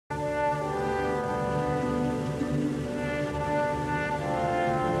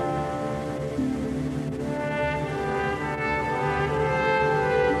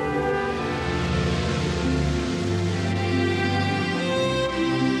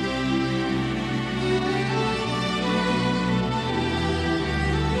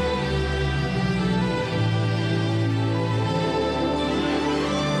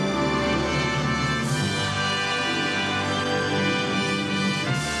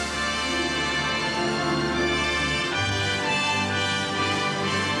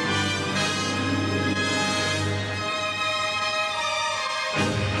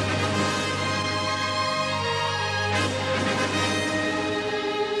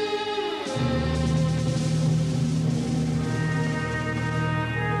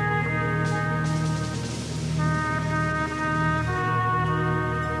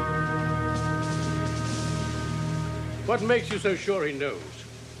What makes you so sure he knows?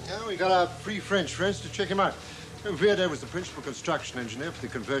 Yeah, we got our Free French friends to check him out. Vierde was the principal construction engineer for the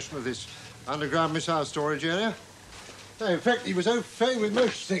conversion of this underground missile storage area. No, in fact, he was au fait with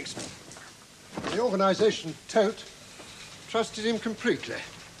most things. The organisation Tote trusted him completely.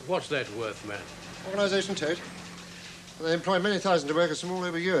 What's that worth, man? Organisation Tote? Well, they employ many thousands of workers from all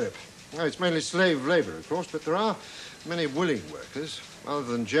over Europe. Well, it's mainly slave labour, of course, but there are many willing workers, other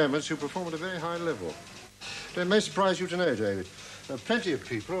than Germans, who perform at a very high level. It may surprise you to know, David, there are plenty of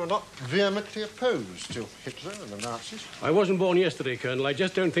people who are not vehemently opposed to Hitler and the Nazis. I wasn't born yesterday, Colonel. I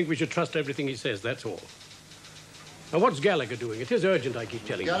just don't think we should trust everything he says, that's all. Now, what's Gallagher doing? It is urgent, I keep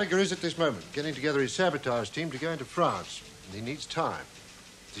telling you. Gallagher is at this moment getting together his sabotage team to go into France. And he needs time.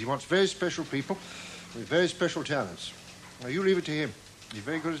 He wants very special people with very special talents. Now, you leave it to him. He's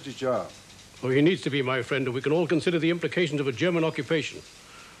very good at his job. Well, he needs to be, my friend, or we can all consider the implications of a German occupation.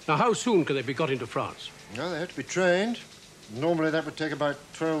 Now, how soon can they be got into France? Well, they have to be trained. Normally, that would take about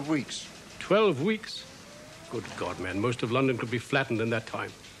 12 weeks. 12 weeks? Good God, man. Most of London could be flattened in that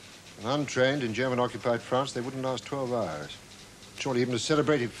time. And untrained in German-occupied France, they wouldn't last 12 hours. Surely even a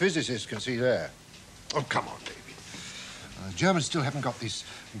celebrated physicist can see there. Oh, come on, David. The Germans still haven't got this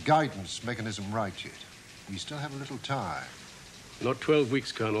guidance mechanism right yet. We still have a little time. Not 12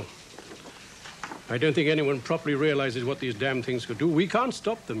 weeks, Colonel. I don't think anyone properly realizes what these damn things could do. We can't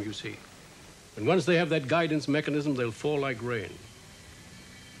stop them, you see. And once they have that guidance mechanism, they'll fall like rain.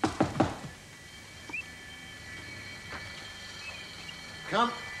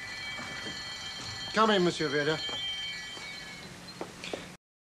 Come. Come in, Monsieur Vierde.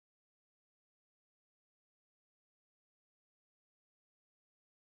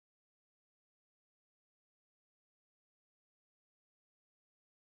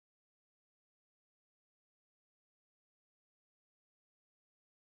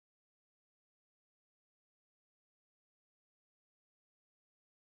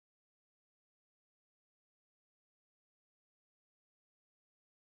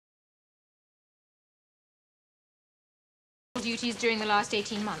 Duties during the last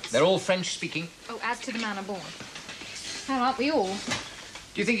 18 months. They're all French-speaking? Oh, as to the manner born. Well, aren't we all?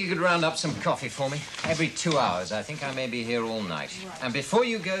 Do you think you could round up some coffee for me? Every 2 hours. I think I may be here all night. Right. And before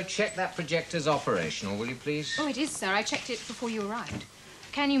you go, check that projector's operational, will you, please? Oh, it is, sir. I checked it before you arrived.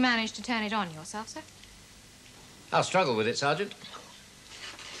 Can you manage to turn it on yourself, sir? I'll struggle with it, Sergeant.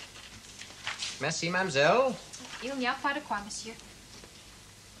 Merci, mademoiselle. Il n'y a pas de quoi, monsieur.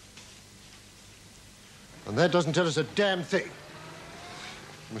 And that doesn't tell us a damn thing.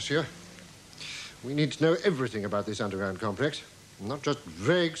 Monsieur, we need to know everything about this underground complex, not just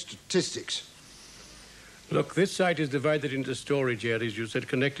vague statistics. Look, this site is divided into storage areas, you said,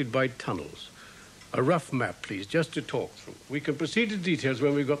 connected by tunnels. A rough map, please, just to talk through. We can proceed to details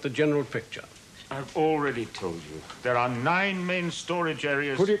when we've got the general picture. I've already told you. There are 9 main storage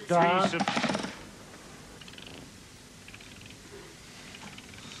areas. Put it down.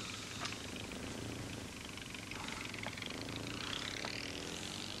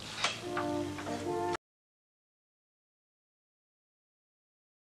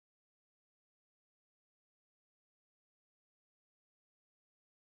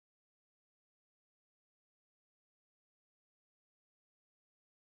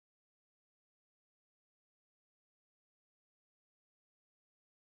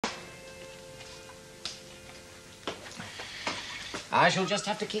 I shall just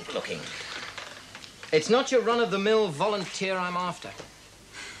have to keep looking. It's not your run-of-the-mill volunteer I'm after.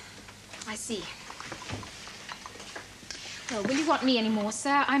 I see. Well, will you want me anymore,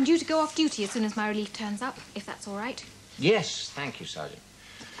 sir? I'm due to go off duty as soon as my relief turns up, if that's all right. Yes, thank you, Sergeant.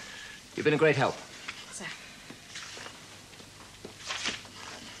 You've been a great help. Sir.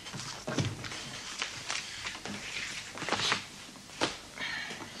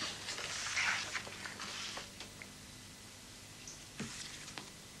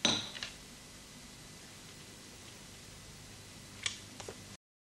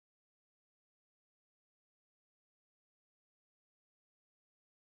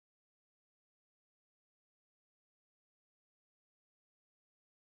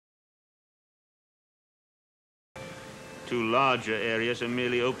 Two larger areas are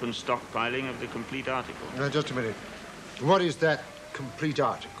merely open stockpiling of the complete article. Now, just a minute. What is that complete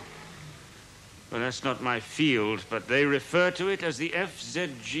article? Well, that's not my field, but they refer to it as the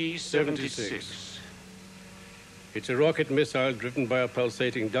FZG-76. It's a rocket missile driven by a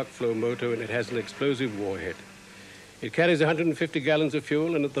pulsating duct flow motor, and it has an explosive warhead. It carries 150 gallons of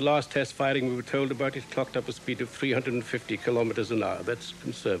fuel, and at the last test firing we were told about, it clocked up a speed of 350 kilometers an hour. That's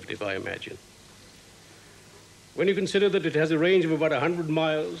conservative, I imagine. When you consider that it has a range of about 100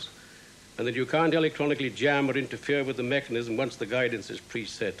 miles and that you can't electronically jam or interfere with the mechanism once the guidance is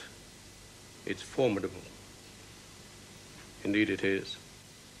preset. It's formidable. Indeed it is.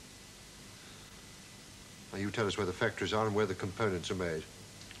 Now, you tell us where the factories are and where the components are made.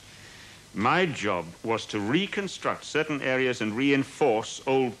 My job was to reconstruct certain areas and reinforce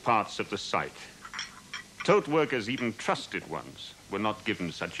old parts of the site. Tote workers, even trusted ones, were not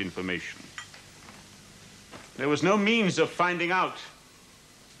given such information. There was no means of finding out,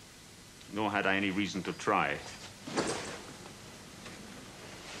 nor had I any reason to try.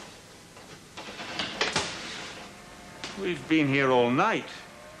 We've been here all night.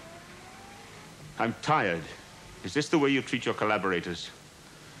 I'm tired. Is this the way you treat your collaborators?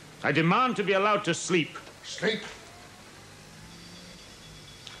 I demand to be allowed to sleep. Sleep?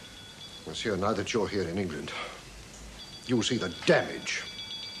 Monsieur, now that you're here in England, you'll see the damage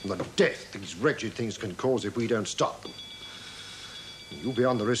and the death these wretched things can cause if we don't stop them. You'll be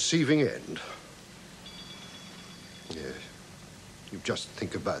on the receiving end. Yes. You just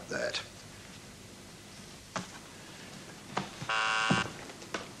think about that.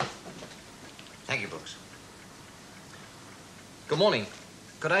 Thank you, Brooks. Good morning.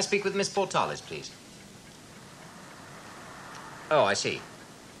 Could I speak with Miss Portales, please? Oh, I see.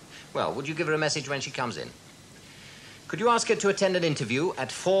 Well, would you give her a message when she comes in? Could you ask her to attend an interview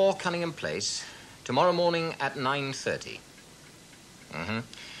at 4 Cunningham Place tomorrow morning at 9:30?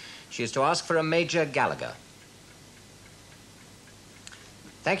 She is to ask for a Major Gallagher.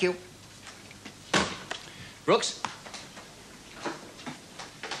 Thank you. Brooks?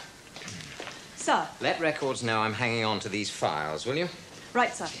 Sir. Let records know I'm hanging on to these files, will you?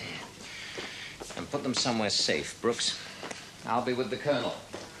 Right, sir. And put them somewhere safe, Brooks. I'll be with the Colonel.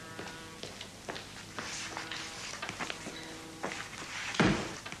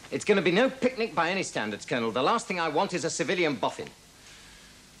 It's going to be no picnic by any standards, Colonel. The last thing I want is a civilian boffin.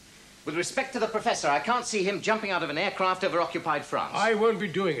 With respect to the Professor, I can't see him jumping out of an aircraft over occupied France. I won't be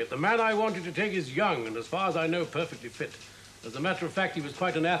doing it. The man I wanted to take is young and, as far as I know, perfectly fit. As a matter of fact, he was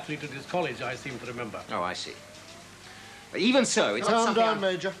quite an athlete at his college, I seem to remember. Oh, I see. But even so, it's not Calm something... down,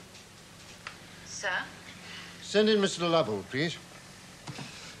 Major. Sir? Send in Mr. Lovell, please.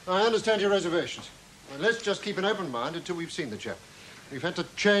 I understand your reservations. Well, let's just keep an open mind until we've seen the chap. We've had to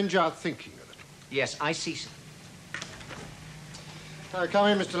change our thinking a little. Yes, I see, sir. Come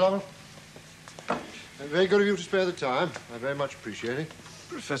in, Mr. Lovell. Very good of you to spare the time. I very much appreciate it.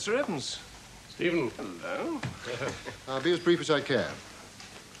 Professor Evans. Stephen. Hello. I'll be as brief as I can.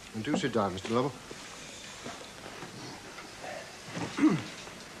 And do sit down, Mr. Lovell.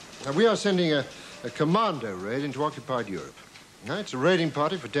 Now, we are sending a commando raid into occupied Europe. Now, it's a raiding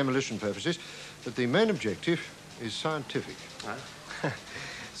party for demolition purposes, but the main objective is scientific.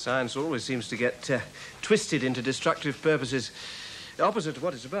 Science always seems to get twisted into destructive purposes. Opposite to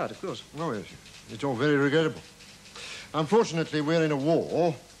what it's about, of course. Oh, yes. It's all very regrettable. Unfortunately, we're in a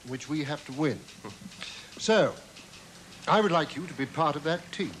war which we have to win. So, I would like you to be part of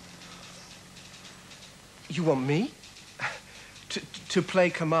that team. You want me? To play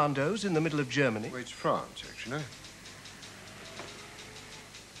commandos in the middle of Germany? Well, it's France, actually.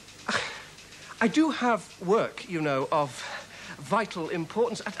 I do have work, you know, of vital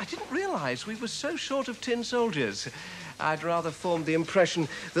importance. I didn't realize we were so short of tin soldiers. I'd rather formed the impression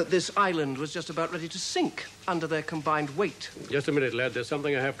that this island was just about ready to sink under their combined weight. Just a minute, lad. There's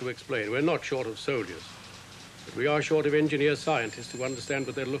something I have to explain. We're not short of soldiers, but we are short of engineer scientists who understand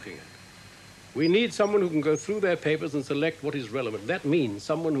what they're looking at. We need someone who can go through their papers and select what is relevant. That means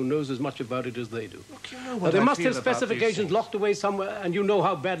someone who knows as much about it as they do. Look, you know what Now, they I must feel have about these specifications things. locked away somewhere, and you know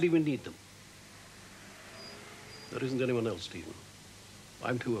how badly we need them. There isn't anyone else, Stephen.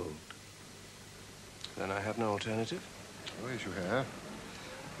 I'm too old. Then I have no alternative. Oh, yes, you have.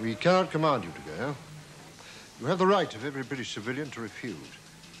 We cannot command you to go. You have the right of every British civilian to refuse.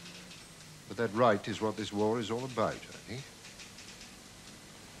 But that right is what this war is all about, I think.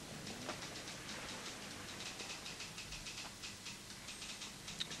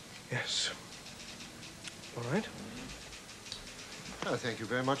 Yes. All right. Oh, thank you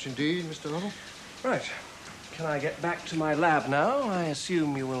very much indeed, Mr. Lovell. Right. Can I get back to my lab now? I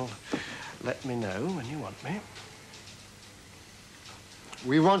assume you will let me know when you want me.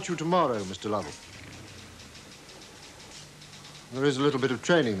 We want you tomorrow, Mr. Lovell. There is a little bit of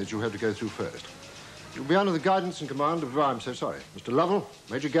training that you have to go through first. You'll be under the guidance and command of, I'm so sorry, Mr. Lovell,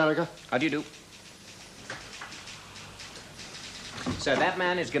 Major Gallagher. How do you do? So that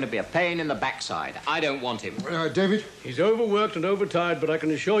man is going to be a pain in the backside. I don't want him. David? He's overworked and overtired, but I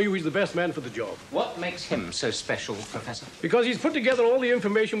can assure you he's the best man for the job. What makes him so special, Professor? Because he's put together all the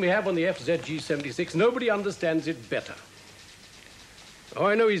information we have on the FZG-76. Nobody understands it better. Oh,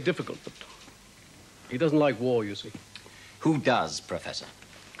 I know he's difficult, but he doesn't like war, you see. Who does, Professor?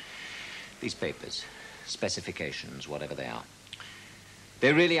 These papers, specifications, whatever they are,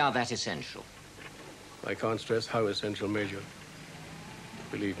 they really are that essential. I can't stress how essential, Major.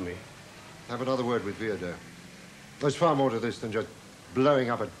 Believe me. Have another word with Viader. There's far more to this than just blowing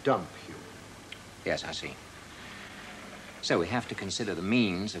up a dump, Hugh. Yes, I see. So we have to consider the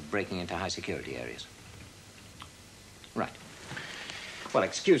means of breaking into high security areas. Right. Well,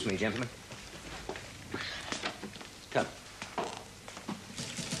 excuse me, gentlemen. Come.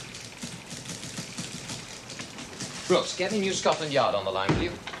 Brooks, get me New Scotland Yard on the line, will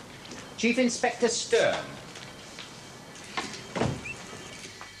you? Chief Inspector Stern.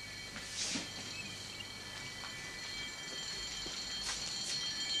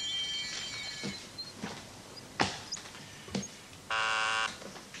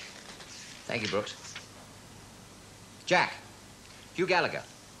 Thank you, Brooks. Jack. Hugh Gallagher.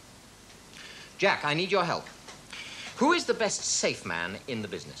 Jack, I need your help. Who is the best safe man in the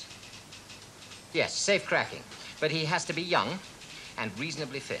business? Yes, safe cracking. But he has to be young and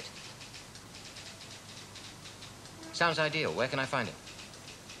reasonably fit. Sounds ideal. Where can I find him?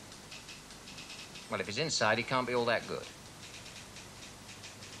 Well, if he's inside, he can't be all that good.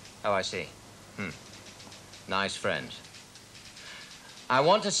 Oh, I see. Nice friends. I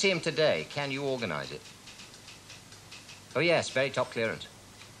want to see him today. Can you organize it? Oh, yes, very top clearance.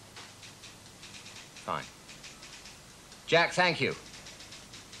 Fine. Jack, thank you.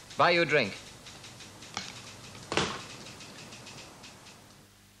 Buy you a drink.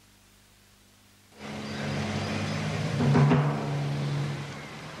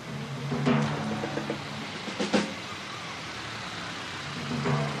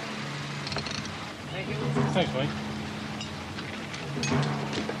 Thank you. Thanks, Mike.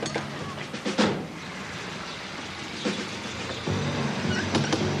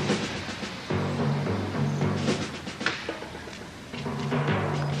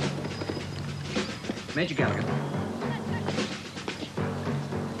 Major Gallagher.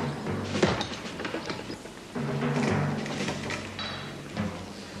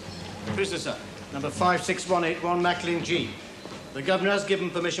 Prisoner, sir. Number 56181, Macklin G. The governor has given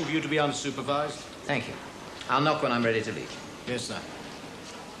permission for you to be unsupervised. Thank you. I'll knock when I'm ready to leave. Yes, sir.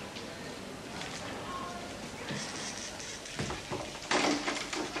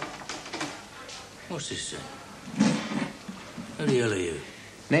 What's this, sir? Who the hell are you?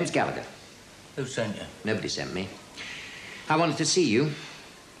 Name's Gallagher. Who sent you? Nobody sent me. I wanted to see you.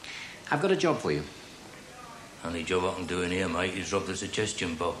 I've got a job for you. Only job I can do in here, mate, is rob the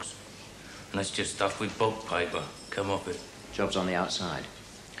suggestion box. And that's just stuff with bulk paper. Come off it. Job's on the outside.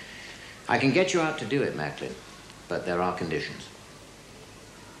 I can get you out to do it, Macklin, but there are conditions.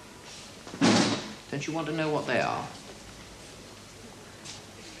 Don't you want to know what they are?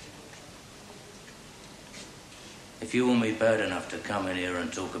 If you want me bad enough to come in here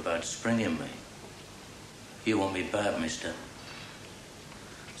and talk about springing me, you want me bad, mister.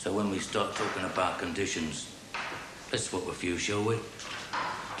 So when we start talking about conditions, let's swap a few, shall we?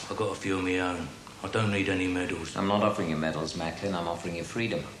 I've got a few of my own. I don't need any medals. I'm not offering you medals, Macklin. I'm offering you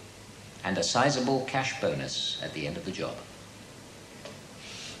freedom. And a sizable cash bonus at the end of the job.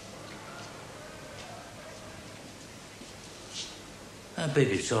 How big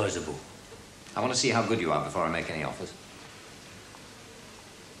is sizable? I want to see how good you are before I make any offers.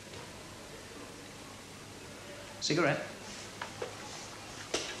 Cigarette?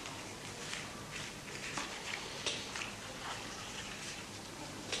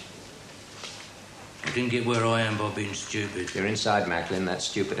 You didn't get where I am by being stupid. You're inside, Macklin. That's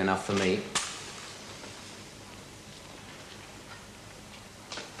stupid enough for me.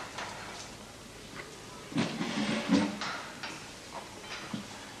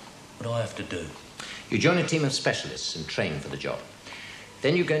 What do I have to do? You join a team of specialists and train for the job.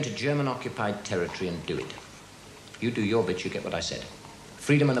 Then you go into German-occupied territory and do it. You do your bit, you get what I said.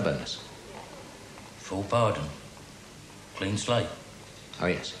 Freedom and a bonus. Full pardon? Clean slate? Oh,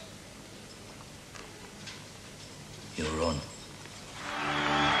 yes. You're on.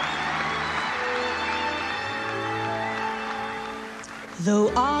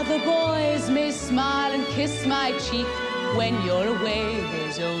 Though other boys may smile and kiss my cheek, when you're away,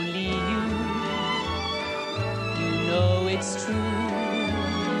 there's only you. You know it's true.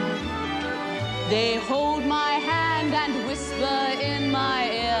 They hold my hand and whisper in my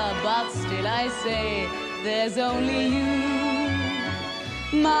ear, but still I say, there's only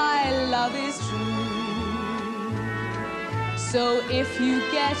you. My love is true. So if you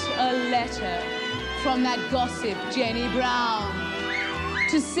get a letter from that gossip Jenny Brown,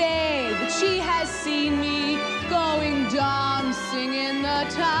 to say that she has seen me going dancing in the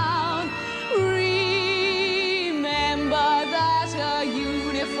town. Remember that her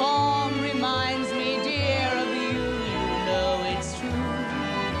uniform reminds me, dear, of you. You know it's true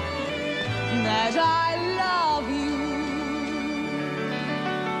that I love you.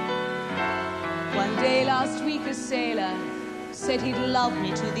 One day last week a sailor said he'd love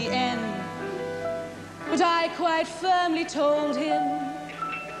me to the end, but I quite firmly told him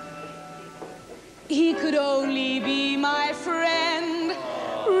he could only be my friend.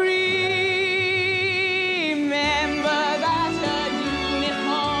 Remember that her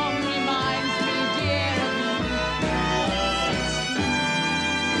uniform reminds me, dear, of you.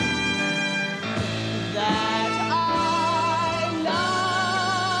 That I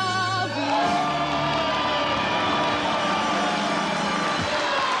love you.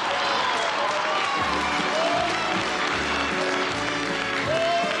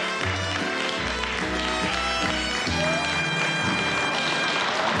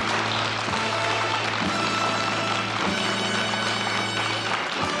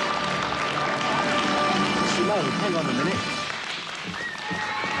 Hang on a minute.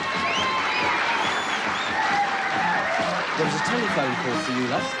 There was a telephone call for you,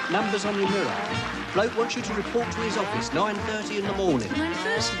 love. Number's on your mirror. Bloke wants you to report to his office, 9:30 in the morning.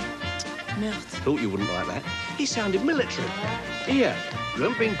 9:30? Merde. Thought you wouldn't like that. He sounded military. Here, you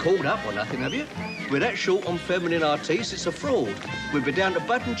haven't been called up or nothing, have you? We're that short on feminine artistes, it's a fraud. We'll be down to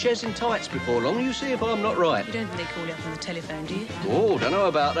button chairs and tights before long. You see if I'm not right. You don't think they call you up on the telephone, do you? Oh, don't know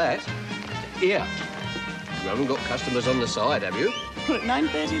about that. Here. You haven't got customers on the side, have you? At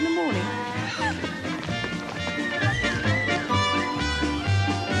 9:30 in the morning?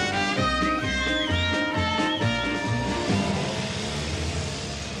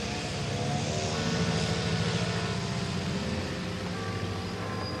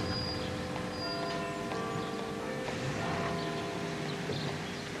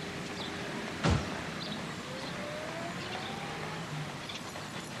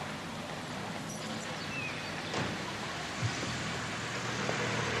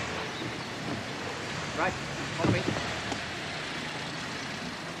 Right, follow me.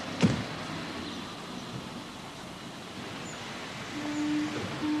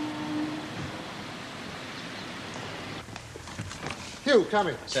 Hugh, come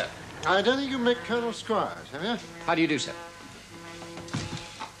in. Sir. I don't think you met Colonel Squires, have you? How do you do, sir?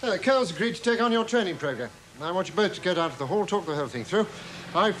 Colonel's agreed to take on your training program. I want you both to go down to the hall, talk the whole thing through.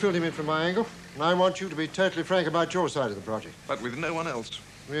 I've filled him in from my angle, and I want you to be totally frank about your side of the project. But with no one else.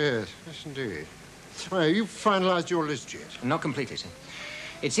 Yes, yes, indeed. Well, you've finalised your list yet? Not completely, sir.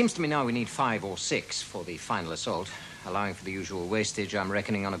 It seems to me now we need 5 or 6 for the final assault. Allowing for the usual wastage, I'm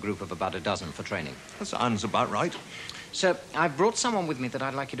reckoning on a group of about a dozen for training. That sounds about right. Sir, I've brought someone with me that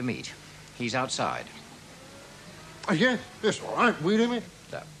I'd like you to meet. He's outside. Oh, yes, all right. Wheel him in.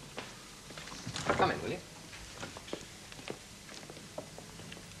 So, come in, will you?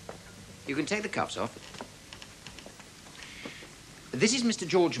 You can take the cuffs off. This is Mr.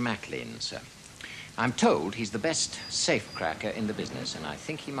 George Macklin, sir. I'm told he's the best safe cracker in the business, and I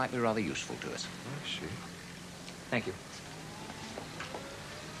think he might be rather useful to us. I see. Thank you.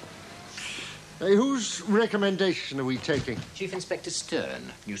 Whose recommendation are we taking? Chief Inspector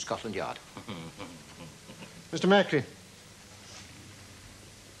Stern, New Scotland Yard. Mr. Macklin.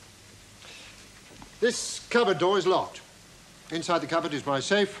 This cupboard door is locked. Inside the cupboard is my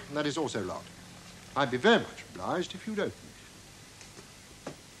safe, and that is also locked. I'd be very much obliged if you'd open it.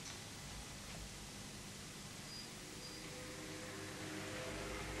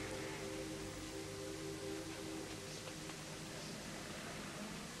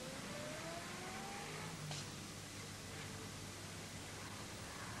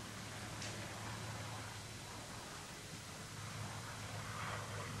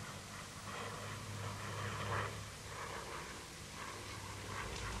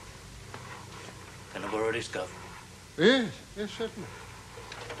 Can I borrow this cuff? Yes, yes, certainly.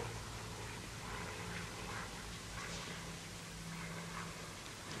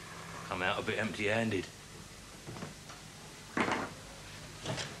 Come out a bit empty-handed.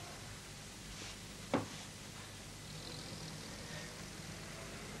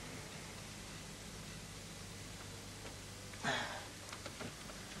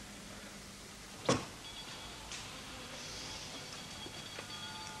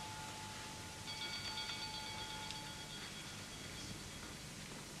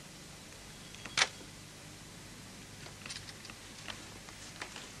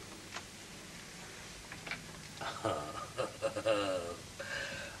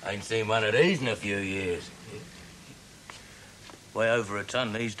 I ain't seen one of these in a few years. Way over a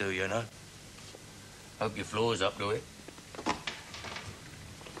ton, these do, you know. Hope your floor's up to it.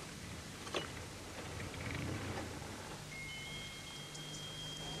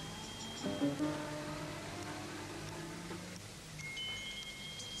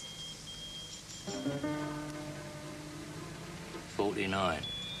 $49.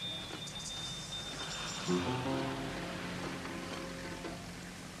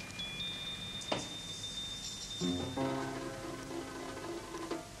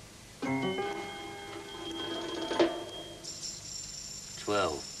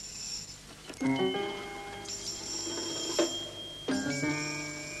 $12.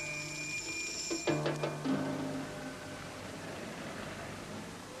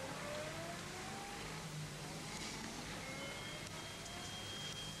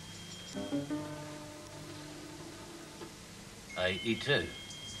 $82.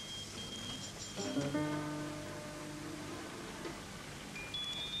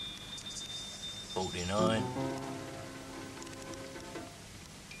 $49.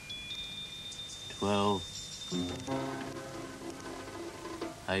 12.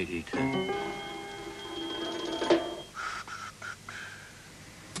 82.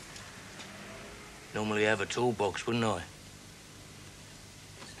 Normally have a toolbox, wouldn't I?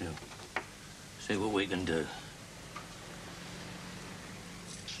 Still, see what we can do.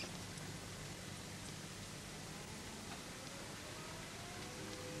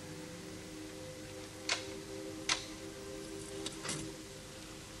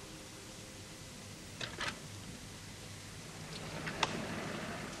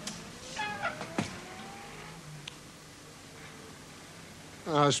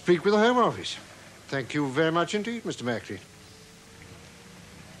 I'll speak with the Home Office. Thank you very much indeed, Mr. Macri.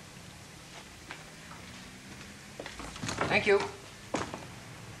 Thank you.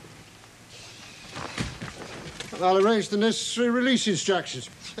 I'll arrange the necessary release instructions.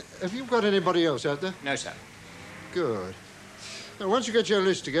 Have you got anybody else out there? No, sir. Good. Now, once you get your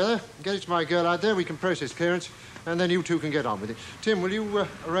list together, get it to my girl out there, we can process clearance, and then you two can get on with it. Tim, will you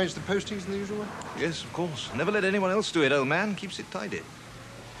arrange the postings in the usual way? Yes, of course. Never let anyone else do it, old man. Keeps it tidy.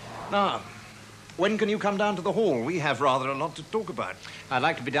 Now, when can you come down to the hall? We have rather a lot to talk about. I'd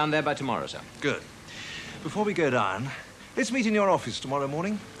like to be down there by tomorrow, sir. Good. Before we go down, let's meet in your office tomorrow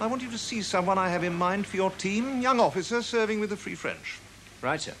morning. I want you to see someone I have in mind for your team. Young officer serving with the Free French.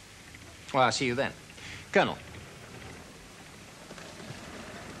 Right, sir. Well, I'll see you then. Colonel.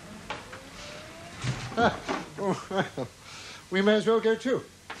 Oh, well, we may as well go too.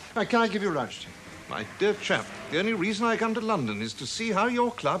 Can I give you lunch, Tim? My dear chap, the only reason I come to London is to see how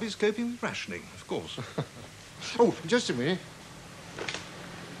your club is coping with rationing, of course. Oh, just a minute.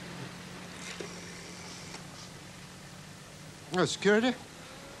 Oh, security?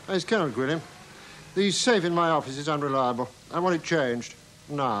 It's Colonel Gwilym. The safe in my office is unreliable. I want it changed.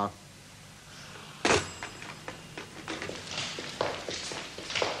 Now.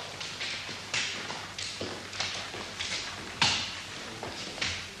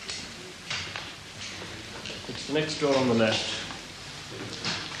 It's the next door on the left.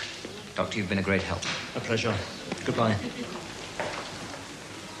 Doctor, you've been a great help. A pleasure. Goodbye.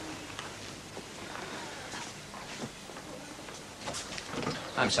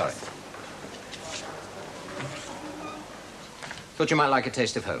 I'm sorry. Thought you might like a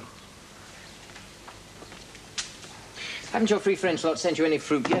taste of home. Haven't your Free French lot sent you any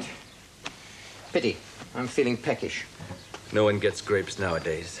fruit yet? Pity. I'm feeling peckish. No one gets grapes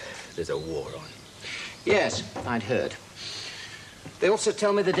nowadays. There's a war on. Yes, I'd heard. They also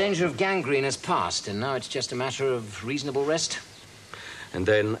tell me the danger of gangrene has passed, and now it's just a matter of reasonable rest. And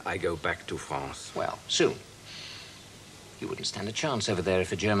then I go back to France. Well, soon. You wouldn't stand a chance over there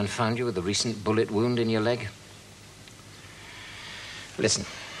if a German found you with a recent bullet wound in your leg. Listen.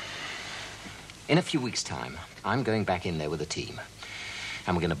 In a few weeks' time, I'm going back in there with a team.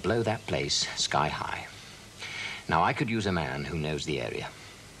 And we're going to blow that place sky high. Now, I could use a man who knows the area.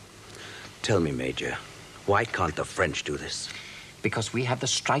 Tell me, Major, why can't the French do this? Because we have the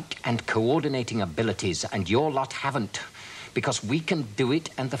strike and coordinating abilities, and your lot haven't. Because we can do it,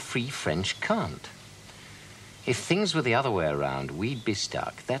 and the Free French can't. If things were the other way around, we'd be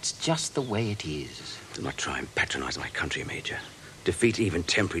stuck. That's just the way it is. Do not try and patronize my country, Major. Defeat, even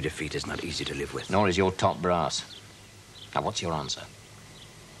temporary defeat, is not easy to live with. Nor is your top brass. Now, what's your answer?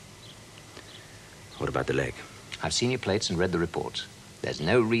 What about the leg? I've seen your plates and read the reports. There's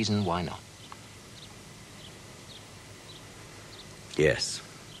no reason why not. Yes.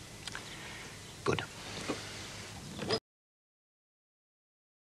 Good.